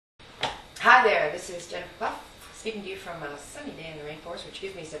Hi there, this is Jennifer Clough, speaking to you from a sunny day in the rainforest, which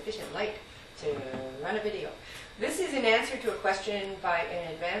gives me sufficient light to run a video. This is in answer to a question by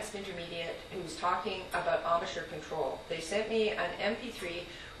an advanced intermediate who's talking about embouchure control. They sent me an MP3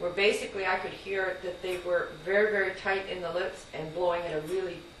 where basically I could hear that they were very, very tight in the lips and blowing at a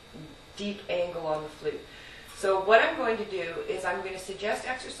really deep angle on the flute. So what I'm going to do is I'm going to suggest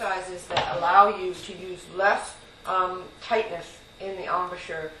exercises that allow you to use less tightness in the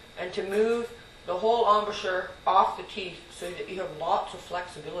embouchure and to move the whole embouchure off the teeth so that you have lots of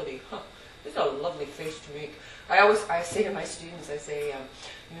flexibility. This is a lovely face to make. I say to my students, I say,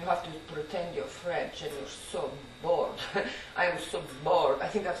 you have to pretend you're French and you're so bored. I am so bored. I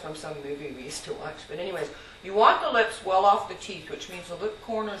think that's from some movie we used to watch. But anyways, you want the lips well off the teeth, which means the lip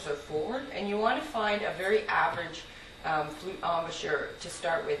corners are forward, and you want to find a very average flute embouchure to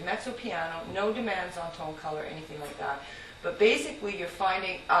start with. Mezzo piano, no demands on tone color, anything like that. But basically you're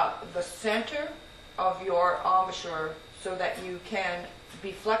finding the center of your embouchure so that you can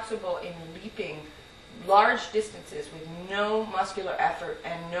be flexible in leaping large distances with no muscular effort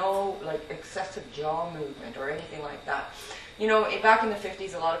and no excessive jaw movement or anything like that. You know, back in the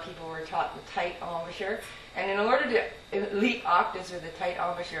 50s, a lot of people were taught the tight embouchure, and in order to leap octaves with a tight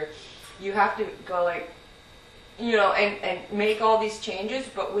embouchure, you have to go and make all these changes,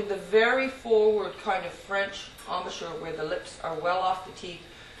 but with the very forward kind of French embouchure where the lips are well off the teeth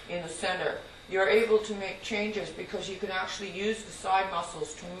in the center, you're able to make changes because you can actually use the side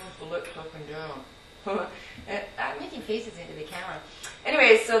muscles to move the lips up and down. And I'm making faces into the camera.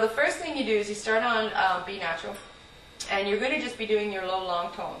 Anyway, so the first thing you do is you start on B natural, and you're going to just be doing your low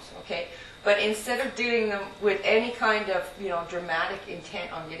long tones, okay? But instead of doing them with any kind of dramatic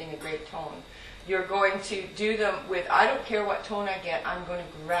intent on getting a great tone, you're going to do them with, I don't care what tone I get, I'm going to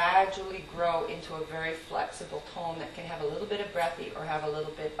gradually grow into a very flexible tone that can have a little bit of breathy or have a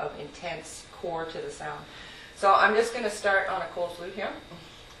little bit of intense core to the sound. So I'm just going to start on a cold flute here.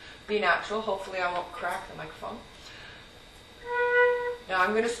 Be natural. Hopefully I won't crack the microphone. Now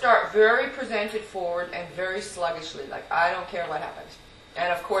I'm going to start very presented forward and very sluggishly, like I don't care what happens.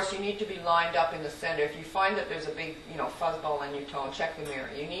 And of course you need to be lined up in the center. If you find that there's a big fuzzball in your tone, check the mirror.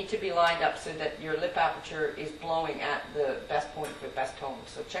 You need to be lined up so that your lip aperture is blowing at the best point for best tone.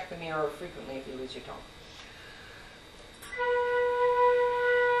 So check the mirror frequently if you lose your tone.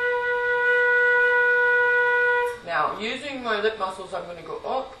 Now, using my lip muscles, I'm going to go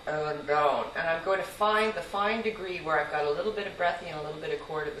up and down. And I'm going to find the fine degree where I've got a little bit of breathy and a little bit of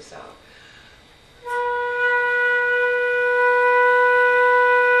core to the sound.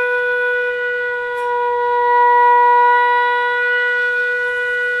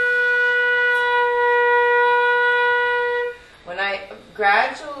 When I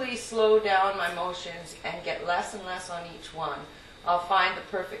gradually slow down my motions and get less and less on each one, I'll find the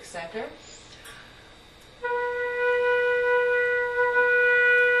perfect center.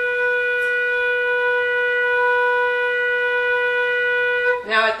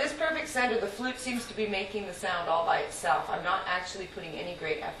 Now at this perfect center, the flute seems to be making the sound all by itself. I'm not actually putting any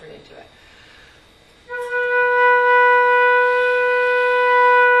great effort into it.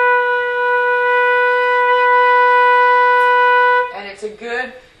 And it's a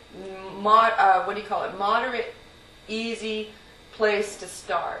good, moderate, easy place to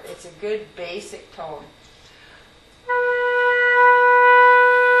start. It's a good basic tone.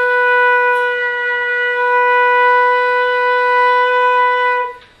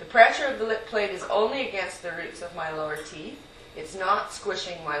 Pressure of the lip plate is only against the roots of my lower teeth. It's not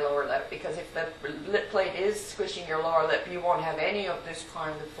squishing my lower lip, because if the lip plate is squishing your lower lip, you won't have any of this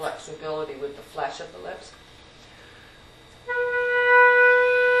kind of flexibility with the flesh of the lips.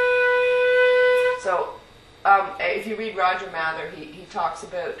 So if you read Roger Mather, he talks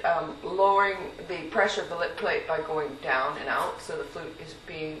about lowering the pressure of the lip plate by going down and out, so the flute is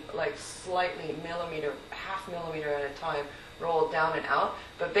being like slightly half millimeter at a time, rolled down and out.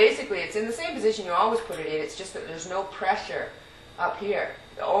 But basically it's in the same position you always put it in, it's just that there's no pressure up here.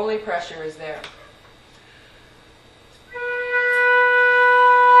 The only pressure is there.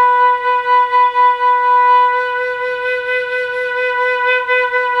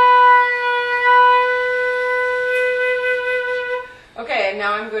 Okay, and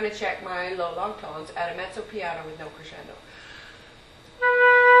now I'm going to check my low long tones at a mezzo piano with no crescendo.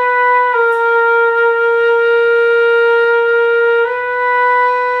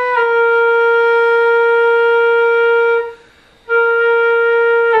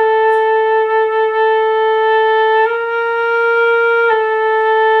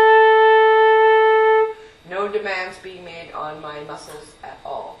 Demands being made on my muscles at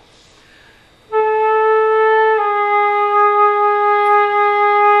all.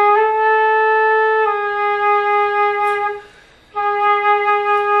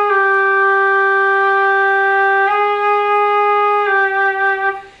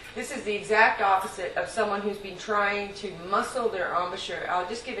 trying to muscle their embouchure. I'll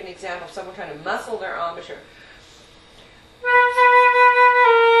just give an example of someone trying to muscle their embouchure.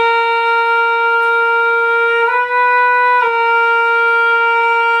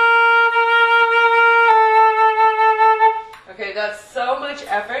 Okay, that's so much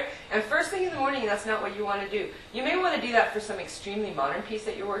effort, and first thing in the morning, that's not what you want to do. You may want to do that for some extremely modern piece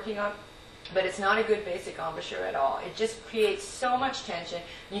that you're working on, but it's not a good basic embouchure at all. It just creates so much tension,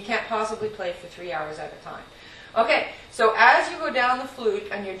 and you can't possibly play for 3 hours at a time. Okay, so as you go down the flute,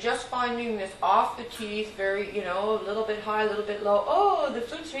 and you're just finding this off the teeth, very, you know, a little bit high, a little bit low. Oh, the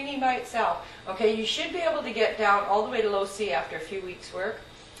flute's ringing by itself. Okay, you should be able to get down all the way to low C after a few weeks' work,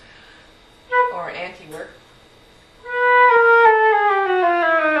 or anti-work.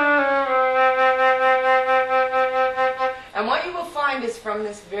 And what you will find is from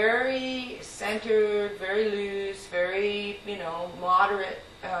this very centered, very loose, very, you know, moderate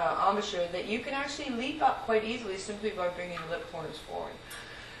embouchure that you can actually leap up quite easily simply by bringing the lip corners forward.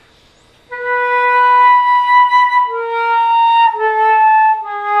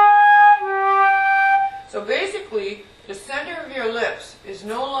 So basically, the center of your lips is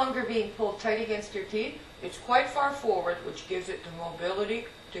no longer being pulled tight against your teeth. It's quite far forward, which gives it the mobility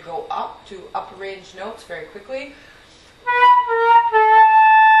to go up to upper range notes very quickly.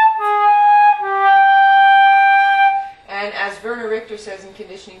 And as Werner Richter says in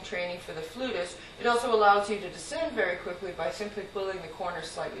conditioning training for the flutist, it also allows you to descend very quickly by simply pulling the corners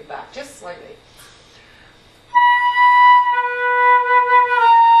slightly back, just slightly.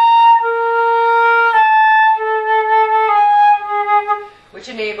 Which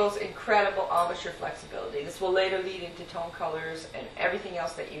enables incredible embouchure flexibility. This will later lead into tone colors and everything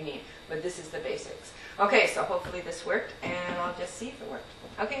else that you need, but this is the basics. Okay, so hopefully this worked, and I'll just see if it worked.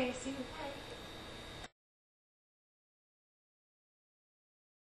 Okay, see you. Bye.